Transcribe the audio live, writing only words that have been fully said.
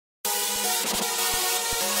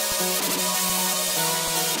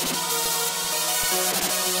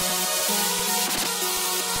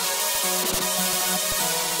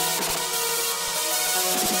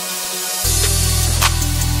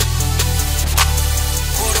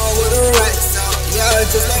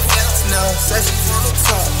just like flex now. Said she wanna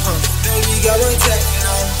talk, baby got my tech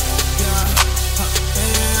now.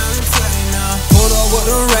 Pulled up with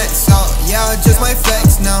the racks out, yeah, I just might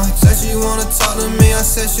flex now. Said she wanna talk to me, I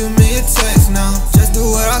said shoot me a text now. Just do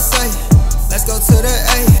what I say, let's go to the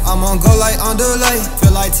A. I'm on go like on delay,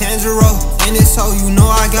 feel like Tanjiro. In this hoe, you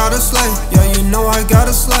know I gotta slay. Yeah, you know I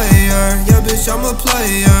gotta slay her. Yeah, bitch, I'm a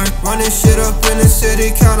player. Running shit up in the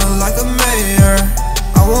city, kinda like a mayor.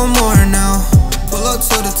 I want more now, pull up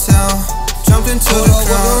to the town. Jumped into the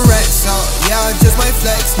crowd with the racks out, yeah, I just might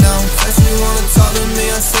flex now. Said she wanna talk to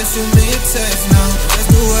me, I said shoot me a text now.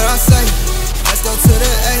 Just do what I say, let's go to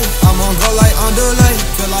the A. I'm on go like on delay,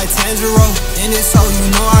 feel like Tanjiro. In this hoe,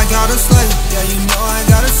 you know I gotta slay. Yeah, you know I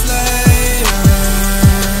gotta slay her.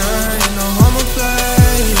 You know I'm a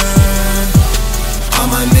player. I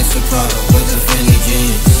might mix the product with the Fendi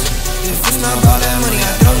jeans. If it's not about that money,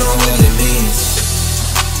 I don't know what it means.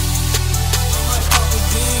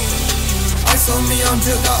 Ice on me, I'm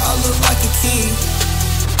dripped out, I look like a king.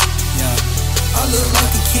 Yeah, I look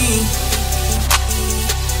like a king.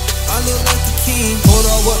 I look like a king. Pulled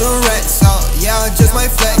up with the racks out, yeah, I just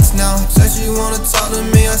might flex now. Said she wanna talk to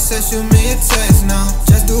me, I said shoot me a text now.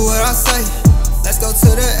 Just do what I say, let's go to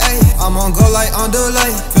the A. I'm on go like on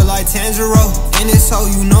delay, feel like Tanjiro. In this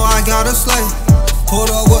hoe, you know I gotta slay. Pulled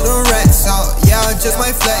up with the racks out, yeah, I just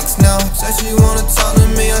might flex now. Said she wanna talk to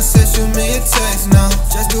me, I said shoot me a text now.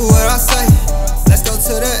 Just do what I say, let's go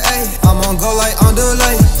to the A. I'm on go like on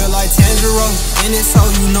delay, feel like Tanjiro. In this hoe,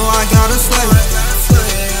 you know I gotta slay.